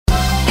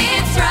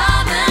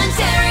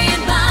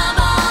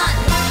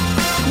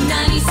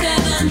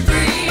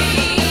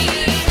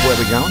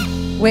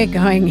going? We're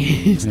going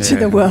into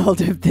the world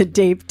of the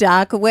deep,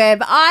 dark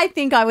web. I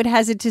think I would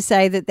hazard to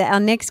say that our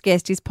next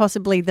guest is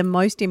possibly the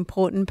most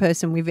important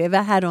person we've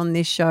ever had on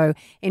this show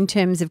in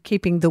terms of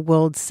keeping the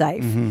world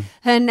safe.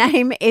 Her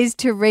name is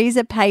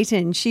Teresa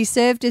Payton. She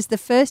served as the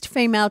first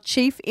female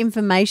chief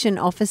information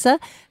officer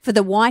for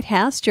the White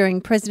House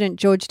during President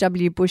George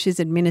W.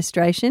 Bush's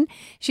administration.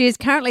 She is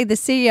currently the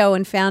CEO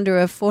and founder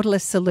of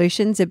Fortalice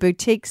Solutions, a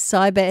boutique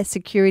cyber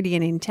security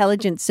and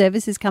intelligence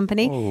services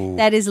company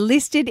that is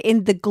listed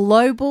in the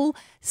Global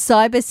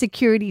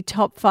Cybersecurity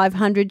Top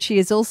 500. She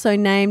is also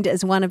named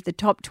as one of the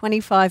top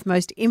 25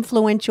 most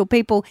influential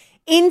people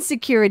in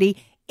security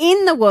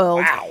in the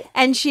world. Wow.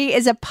 And she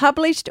is a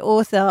published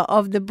author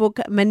of the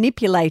book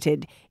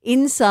Manipulated: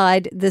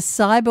 Inside the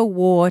Cyber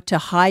War to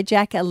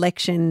Hijack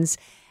Elections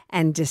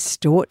and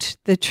Distort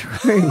the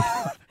Truth.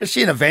 Is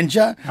she an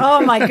Avenger? Oh,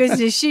 my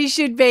goodness, she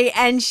should be.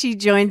 And she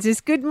joins us.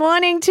 Good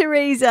morning,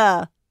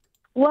 Teresa.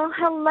 Well,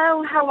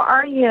 hello. How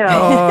are you?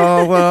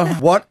 Oh, well,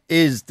 what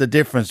is the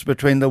difference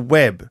between the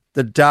web,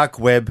 the dark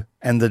web,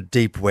 and the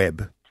deep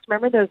web?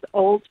 Remember those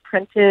old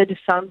printed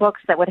phone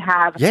books that would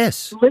have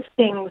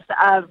listings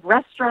of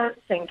restaurants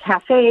and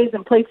cafes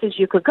and places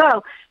you could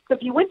go? So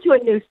if you went to a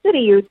new city,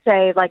 you'd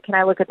say, like, can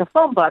I look at the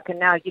phone book? And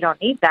now you don't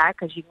need that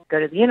because you can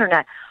go to the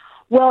internet.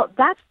 Well,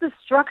 that's the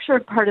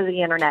structured part of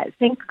the internet.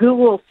 Think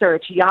Google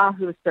search,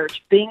 Yahoo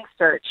search, Bing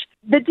search.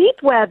 The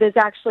deep web is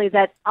actually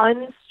that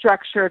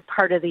unstructured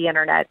part of the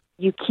internet.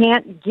 You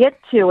can't get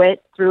to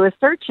it through a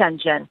search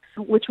engine,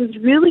 which was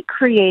really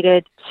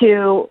created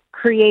to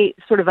create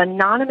sort of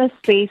anonymous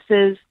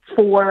spaces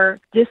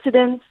for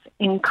dissidents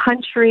in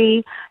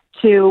country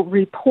to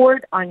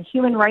report on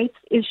human rights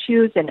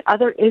issues and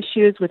other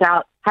issues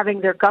without having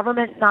their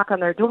government knock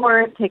on their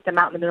door, take them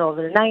out in the middle of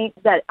the night.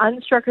 That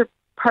unstructured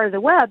part of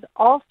the web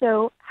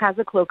also has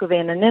a cloak of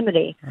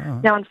anonymity.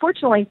 Now,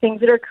 unfortunately,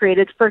 things that are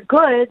created for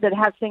good that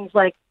have things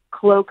like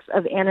cloaks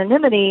of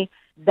anonymity,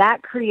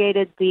 that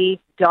created the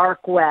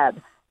dark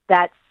web,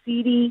 that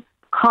seedy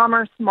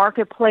commerce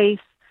marketplace.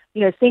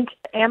 You know, think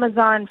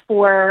Amazon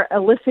for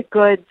illicit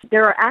goods.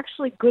 There are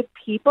actually good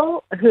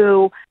people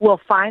who will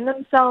find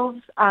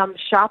themselves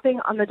shopping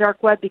on the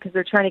dark web because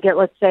they're trying to get,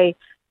 let's say,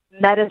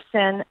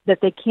 medicine that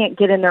they can't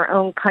get in their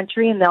own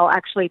country, and they'll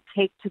actually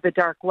take to the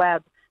dark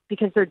web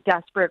because they're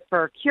desperate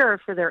for a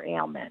cure for their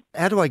ailment.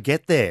 How do I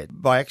get there?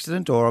 By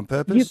accident or on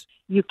purpose?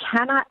 You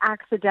cannot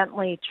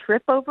accidentally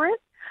trip over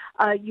it.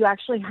 You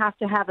actually have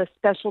to have a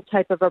special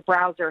type of a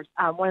browser.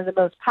 One of the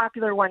most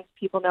popular ones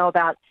people know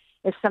about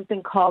is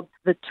something called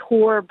the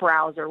Tor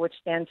browser, which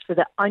stands for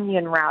the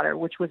Onion Router,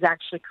 which was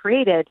actually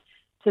created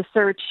to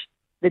search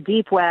the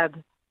deep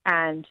web,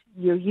 and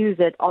you use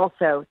it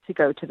also to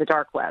go to the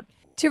dark web.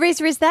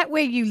 Teresa, is that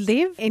where you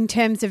live in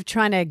terms of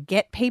trying to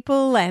get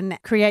people and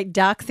create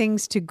dark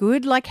things to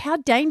good? Like, how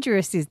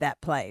dangerous is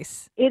that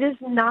place? It is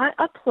not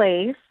a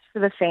place for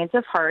the faint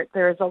of heart.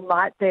 There is a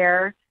lot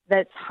there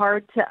that's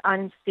hard to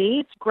unsee.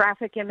 It's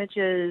graphic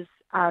images,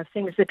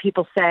 things that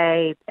people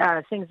say,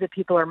 things that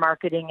people are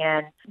marketing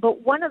in.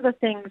 But one of the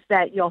things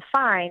that you'll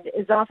find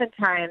is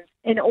oftentimes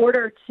in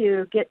order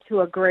to get to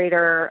a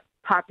greater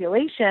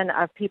population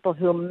of people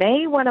who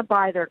may want to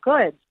buy their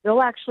goods,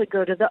 they'll actually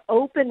go to the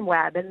open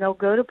web, and they'll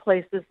go to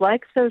places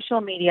like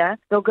social media.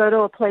 They'll go to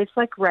a place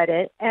like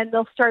Reddit, and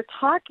they'll start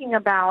talking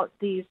about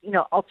these,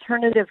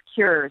 alternative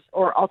cures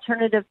or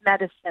alternative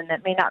medicine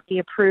that may not be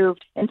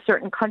approved in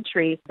certain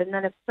countries. And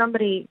then if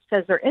somebody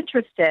says they're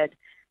interested,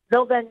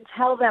 they'll then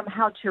tell them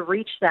how to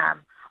reach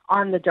them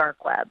on the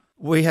dark web.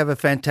 We have a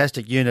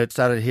fantastic unit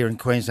started here in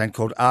Queensland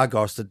called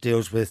Argos that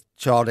deals with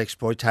child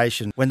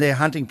exploitation. When they're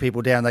hunting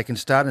people down, they can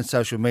start in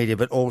social media,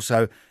 but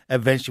also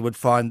eventually would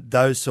find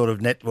those sort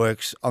of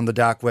networks on the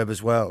dark web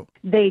as well.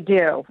 They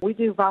do. We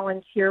do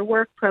volunteer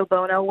work, pro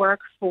bono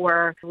work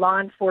for law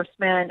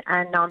enforcement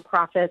and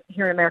nonprofits.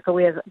 Here in America,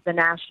 we have the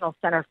National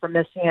Center for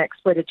Missing and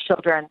Exploited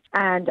Children.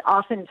 And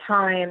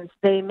oftentimes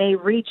they may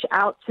reach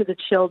out to the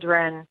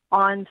children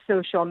on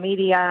social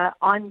media,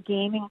 on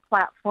gaming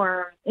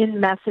platforms, in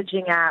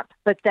messaging apps.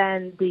 But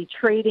then the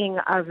trading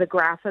of the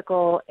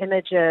graphical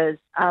images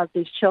of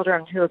these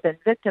children who have been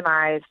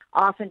victimized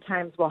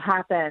oftentimes will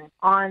happen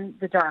on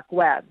the dark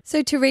web.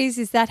 So, Therese,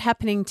 is that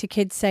happening to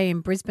kids, say,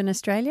 in Brisbane,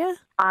 Australia?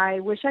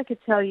 I wish I could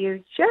tell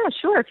you, yeah,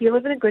 sure. If you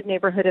live in a good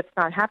neighborhood, it's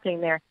not happening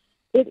there.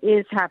 It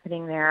is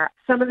happening there.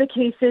 Some of the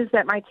cases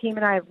that my team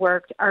and I have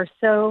worked are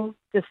so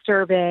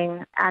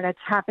disturbing, and it's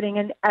happening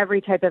in every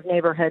type of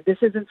neighborhood. This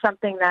isn't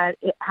something that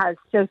it has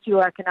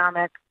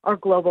socioeconomic or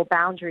global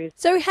boundaries.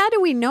 So how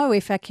do we know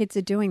if our kids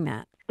are doing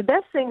that? The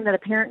best thing that a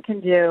parent can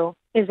do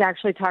is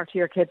actually talk to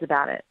your kids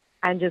about it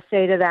and just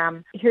say to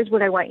them, here's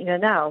what I want you to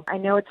know. I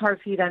know it's hard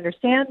for you to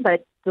understand,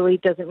 but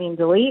delete doesn't mean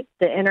delete.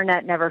 The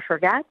internet never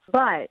forgets.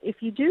 But if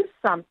you do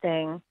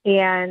something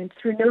and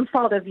through no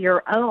fault of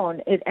your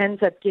own, it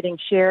ends up getting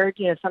shared,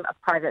 some a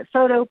private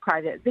photo,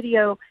 private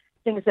video,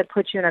 things that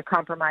put you in a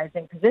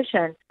compromising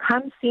position,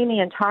 come see me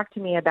and talk to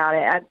me about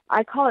it.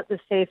 I call it the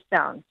safe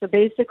zone. So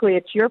basically,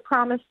 it's your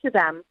promise to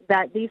them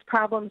that these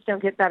problems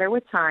don't get better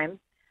with time.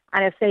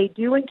 And if they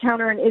do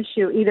encounter an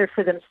issue either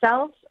for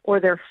themselves or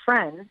their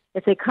friends,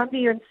 if they come to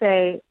you and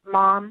say,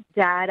 Mom,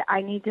 Dad,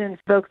 I need to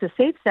invoke the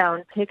safe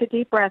zone, take a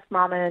deep breath,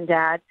 Mama and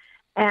Dad,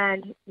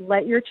 and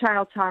let your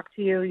child talk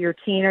to you, your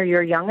teen or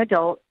your young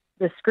adult.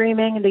 The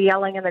screaming and the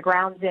yelling and the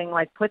grounding,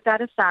 like put that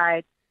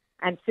aside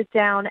and sit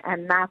down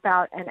and map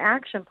out an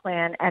action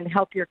plan and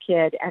help your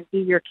kid and be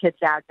your kid's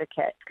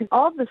advocate. Because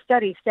all of the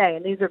studies say,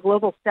 and these are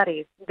global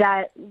studies,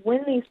 that when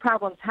these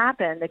problems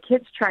happen, the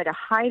kids try to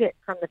hide it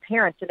from the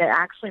parents, and it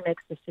actually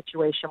makes the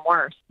situation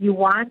worse. You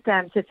want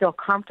them to feel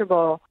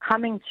comfortable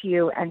coming to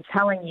you and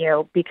telling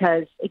you,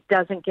 because it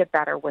doesn't get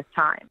better with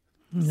time.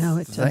 No,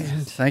 it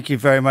doesn't. Thank you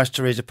very much,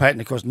 Teresa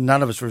Payton. Of course,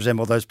 none of us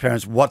resemble those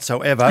parents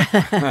whatsoever.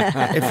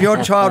 If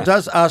your child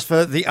does ask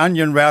for the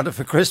onion router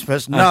for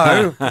Christmas,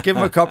 no, give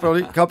them a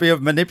copy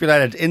of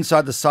Manipulated,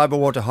 Inside the Cyber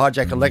War to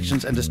Hijack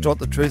Elections and Distort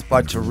the Truth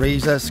by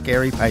Teresa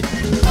Scary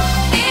Payton.